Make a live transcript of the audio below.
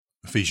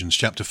Ephesians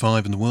chapter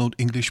 5 in the World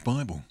English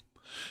Bible.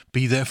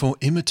 Be therefore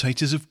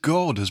imitators of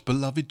God as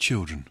beloved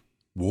children.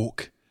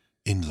 Walk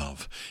in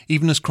love,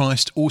 even as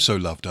Christ also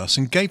loved us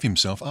and gave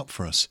himself up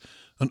for us,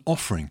 an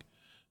offering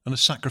and a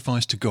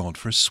sacrifice to God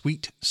for a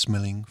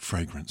sweet-smelling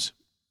fragrance.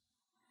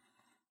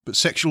 But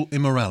sexual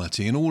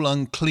immorality and all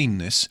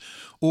uncleanness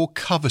or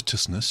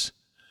covetousness,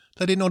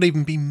 let it not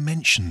even be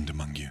mentioned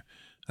among you,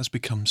 as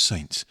becomes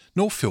saints,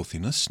 nor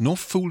filthiness, nor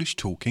foolish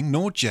talking,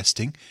 nor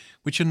jesting,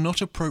 which are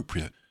not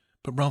appropriate,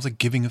 but rather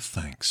giving of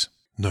thanks.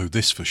 Know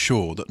this for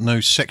sure, that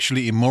no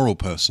sexually immoral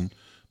person,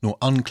 nor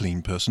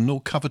unclean person,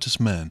 nor covetous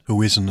man,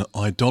 who is an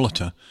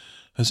idolater,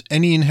 has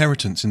any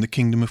inheritance in the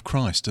kingdom of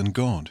Christ and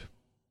God.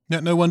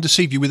 Let no one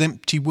deceive you with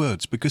empty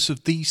words, because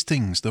of these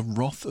things the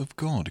wrath of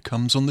God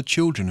comes on the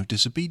children of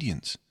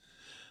disobedience.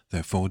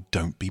 Therefore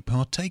don't be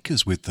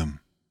partakers with them.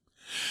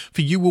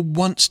 For you were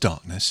once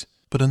darkness,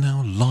 but are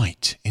now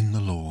light in the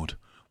Lord.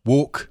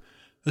 Walk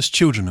as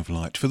children of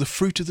light, for the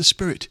fruit of the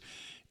Spirit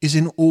is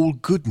in all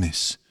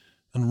goodness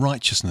and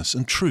righteousness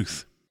and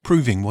truth,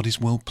 proving what is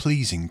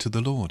well-pleasing to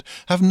the Lord.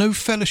 Have no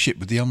fellowship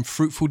with the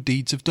unfruitful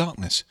deeds of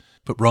darkness,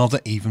 but rather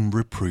even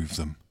reprove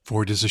them.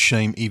 For it is a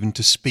shame even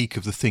to speak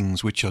of the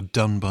things which are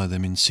done by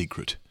them in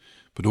secret.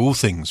 But all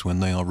things, when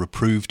they are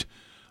reproved,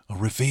 are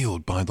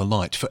revealed by the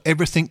light, for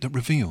everything that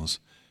reveals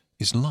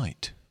is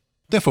light.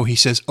 Therefore he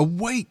says,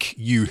 Awake,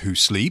 you who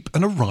sleep,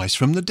 and arise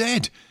from the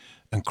dead,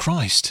 and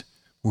Christ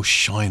will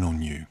shine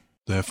on you.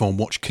 Therefore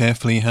watch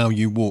carefully how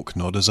you walk,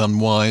 not as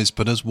unwise,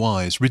 but as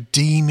wise,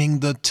 redeeming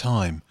the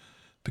time,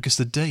 because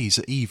the days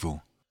are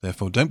evil.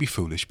 Therefore don't be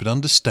foolish, but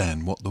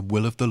understand what the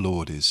will of the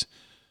Lord is.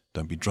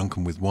 Don't be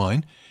drunken with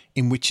wine,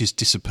 in which is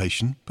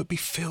dissipation, but be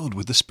filled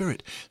with the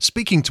Spirit,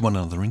 speaking to one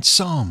another in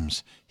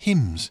psalms,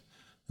 hymns,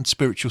 and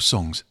spiritual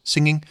songs,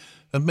 singing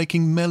and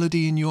making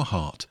melody in your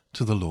heart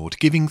to the Lord,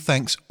 giving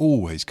thanks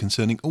always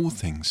concerning all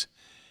things,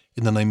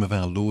 in the name of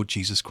our Lord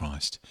Jesus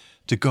Christ,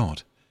 to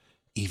God,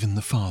 even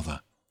the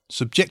Father,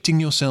 subjecting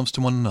yourselves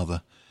to one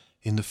another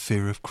in the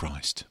fear of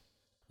Christ.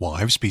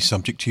 Wives, be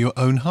subject to your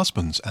own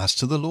husbands, as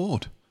to the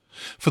Lord.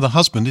 For the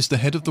husband is the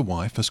head of the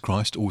wife, as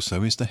Christ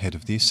also is the head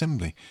of the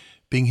assembly,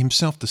 being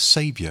himself the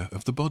Saviour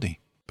of the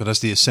body. But as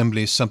the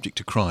assembly is subject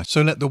to Christ,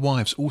 so let the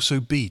wives also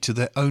be to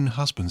their own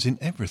husbands in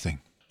everything.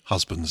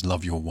 Husbands,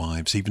 love your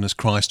wives, even as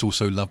Christ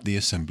also loved the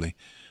assembly,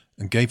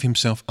 and gave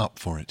himself up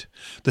for it,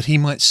 that he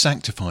might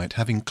sanctify it,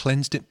 having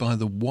cleansed it by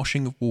the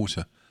washing of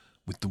water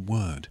with the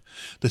word,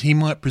 that he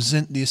might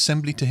present the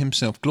assembly to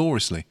himself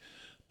gloriously,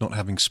 not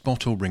having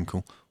spot or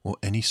wrinkle or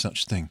any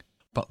such thing,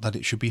 but that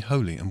it should be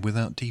holy and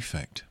without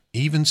defect.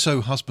 Even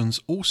so husbands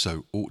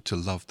also ought to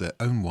love their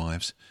own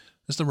wives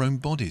as their own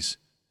bodies.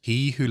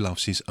 He who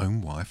loves his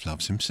own wife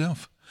loves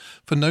himself.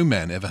 For no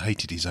man ever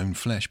hated his own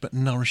flesh, but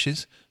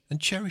nourishes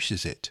and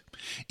cherishes it,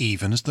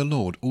 even as the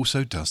Lord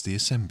also does the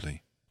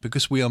assembly,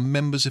 because we are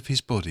members of his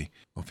body,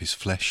 of his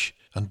flesh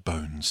and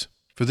bones.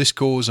 For this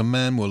cause a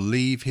man will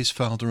leave his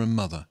father and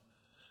mother,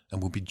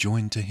 and will be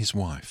joined to his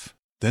wife.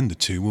 Then the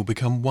two will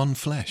become one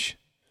flesh.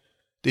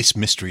 This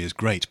mystery is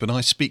great, but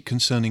I speak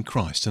concerning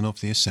Christ and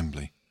of the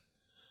assembly.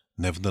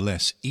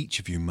 Nevertheless, each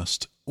of you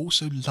must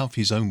also love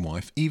his own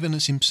wife, even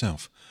as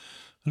himself,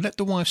 and let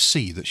the wife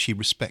see that she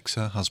respects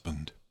her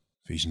husband.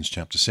 Ephesians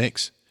chapter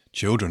 6.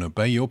 Children,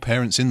 obey your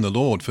parents in the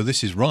Lord, for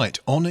this is right.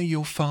 Honour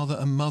your father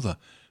and mother,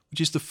 which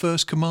is the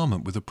first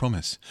commandment with a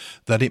promise,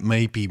 that it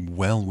may be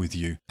well with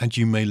you, and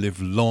you may live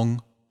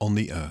long on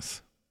the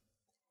earth.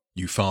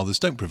 You fathers,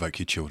 don't provoke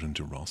your children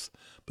to wrath,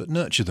 but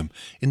nurture them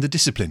in the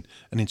discipline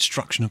and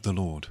instruction of the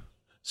Lord.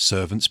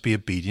 Servants, be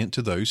obedient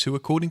to those who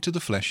according to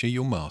the flesh are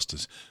your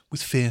masters,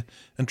 with fear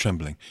and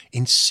trembling,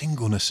 in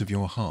singleness of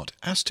your heart,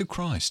 as to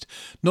Christ,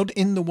 not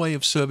in the way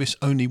of service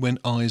only when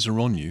eyes are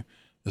on you,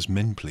 as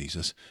men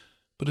pleasers,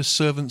 but as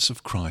servants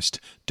of Christ,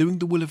 doing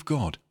the will of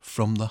God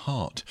from the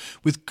heart,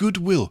 with good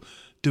will,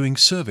 doing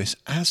service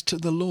as to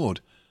the Lord,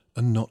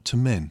 and not to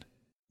men,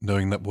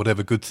 knowing that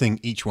whatever good thing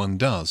each one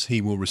does,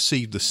 he will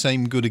receive the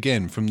same good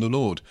again from the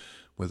Lord,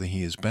 whether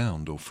he is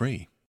bound or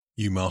free.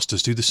 You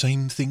masters, do the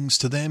same things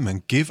to them,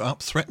 and give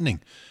up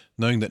threatening,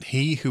 knowing that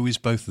he who is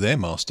both their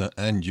master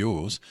and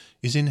yours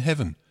is in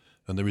heaven,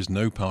 and there is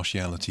no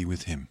partiality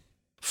with him.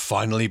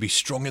 Finally, be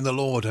strong in the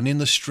Lord and in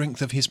the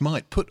strength of his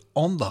might. Put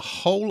on the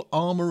whole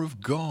armour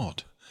of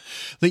God,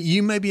 that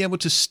you may be able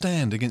to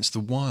stand against the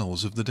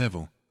wiles of the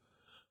devil.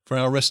 For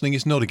our wrestling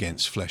is not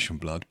against flesh and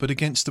blood, but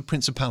against the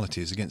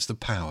principalities, against the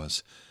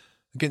powers,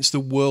 against the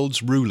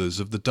world's rulers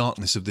of the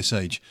darkness of this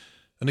age,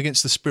 and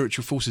against the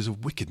spiritual forces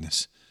of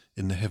wickedness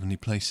in the heavenly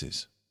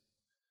places.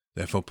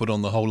 Therefore put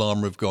on the whole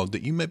armour of God,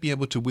 that you may be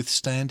able to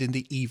withstand in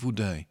the evil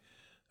day,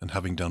 and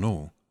having done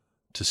all,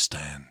 to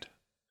stand.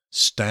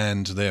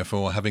 Stand,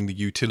 therefore, having the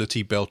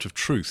utility belt of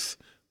truth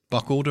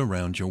buckled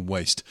around your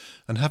waist,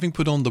 and having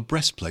put on the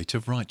breastplate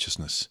of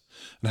righteousness,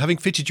 and having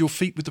fitted your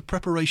feet with the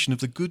preparation of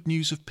the good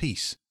news of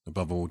peace,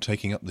 above all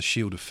taking up the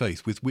shield of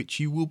faith, with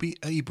which you will be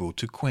able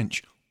to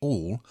quench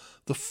all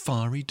the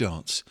fiery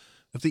darts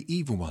of the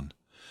evil one,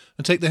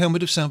 and take the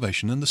helmet of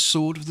salvation and the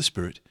sword of the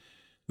Spirit,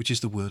 which is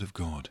the word of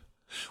God,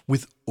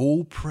 with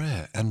all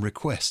prayer and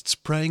requests,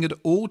 praying at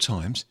all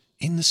times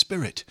in the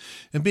Spirit,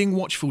 and being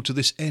watchful to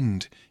this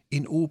end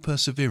in all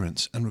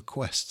perseverance and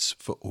requests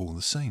for all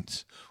the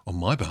saints, on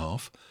my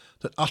behalf,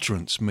 that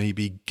utterance may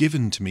be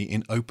given to me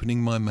in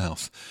opening my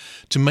mouth,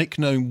 to make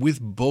known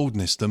with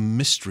boldness the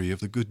mystery of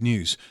the good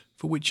news,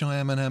 for which I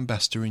am an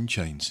ambassador in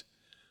chains,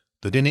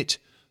 that in it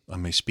I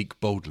may speak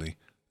boldly,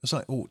 as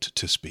I ought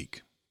to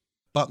speak.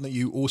 But that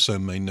you also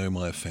may know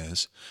my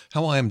affairs,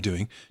 how I am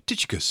doing,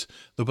 Tychicus,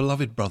 the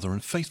beloved brother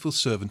and faithful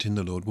servant in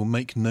the Lord, will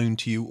make known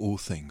to you all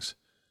things.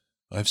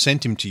 I have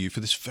sent him to you for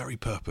this very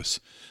purpose,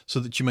 so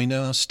that you may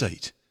know our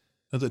state,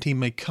 and that he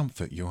may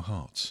comfort your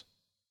hearts.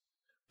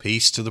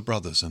 Peace to the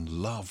brothers and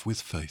love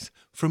with faith,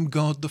 from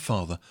God the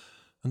Father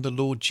and the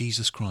Lord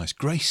Jesus Christ.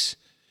 Grace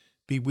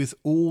be with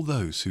all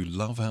those who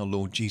love our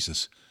Lord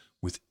Jesus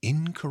with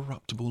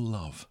incorruptible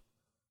love.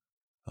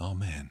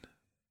 Amen.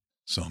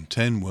 Psalm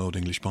 10, World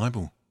English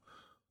Bible.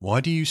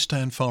 Why do you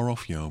stand far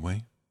off, Yahweh?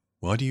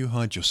 Why do you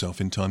hide yourself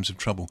in times of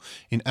trouble?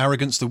 In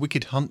arrogance the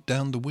wicked hunt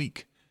down the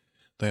weak.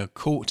 They are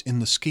caught in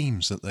the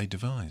schemes that they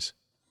devise.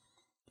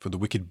 For the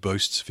wicked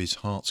boasts of his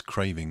heart's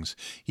cravings.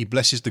 He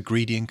blesses the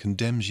greedy and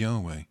condemns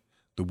Yahweh.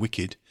 The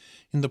wicked,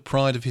 in the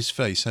pride of his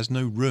face, has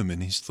no room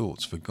in his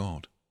thoughts for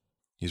God.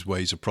 His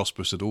ways are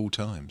prosperous at all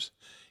times.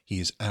 He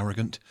is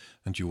arrogant,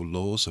 and your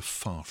laws are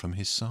far from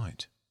his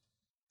sight.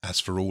 As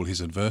for all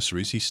his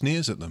adversaries, he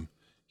sneers at them.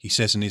 He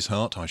says in his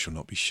heart, I shall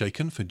not be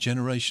shaken, for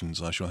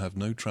generations I shall have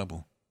no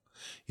trouble.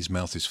 His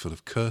mouth is full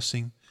of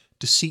cursing,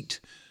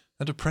 deceit,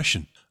 and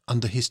oppression.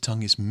 Under his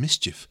tongue is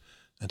mischief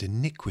and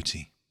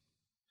iniquity.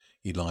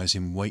 He lies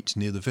in wait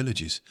near the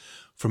villages.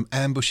 From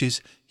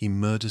ambushes he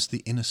murders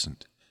the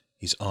innocent.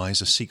 His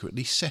eyes are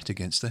secretly set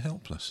against the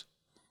helpless.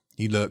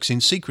 He lurks in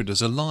secret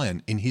as a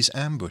lion in his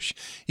ambush.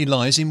 He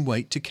lies in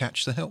wait to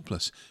catch the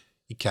helpless.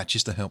 He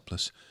catches the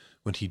helpless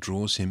when he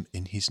draws him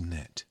in his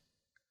net.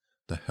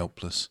 The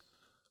helpless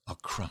are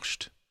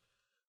crushed.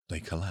 They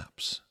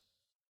collapse.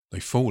 They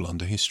fall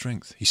under his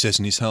strength. He says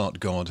in his heart,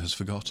 God has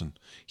forgotten.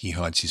 He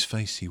hides his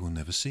face, he will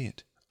never see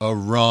it.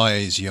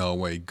 Arise,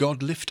 Yahweh,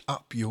 God, lift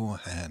up your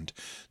hand.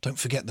 Don't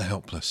forget the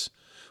helpless.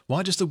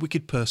 Why does the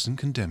wicked person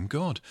condemn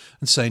God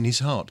and say in his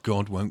heart,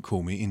 God won't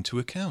call me into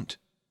account?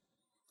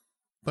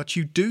 But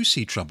you do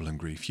see trouble and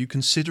grief. You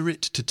consider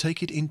it to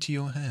take it into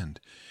your hand.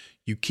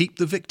 You keep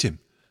the victim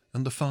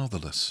and the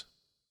fatherless.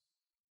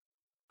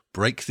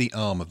 Break the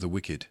arm of the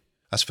wicked.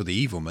 As for the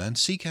evil man,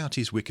 seek out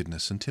his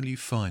wickedness until you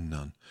find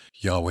none.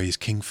 Yahweh is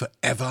king for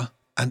ever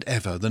and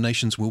ever. The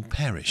nations will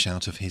perish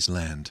out of his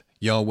land.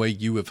 Yahweh,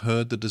 you have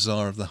heard the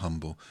desire of the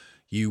humble.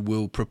 You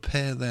will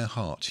prepare their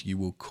heart. You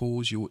will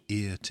cause your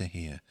ear to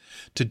hear,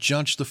 to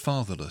judge the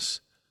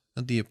fatherless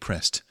and the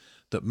oppressed,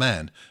 that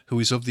man who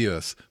is of the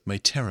earth may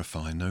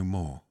terrify no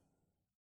more.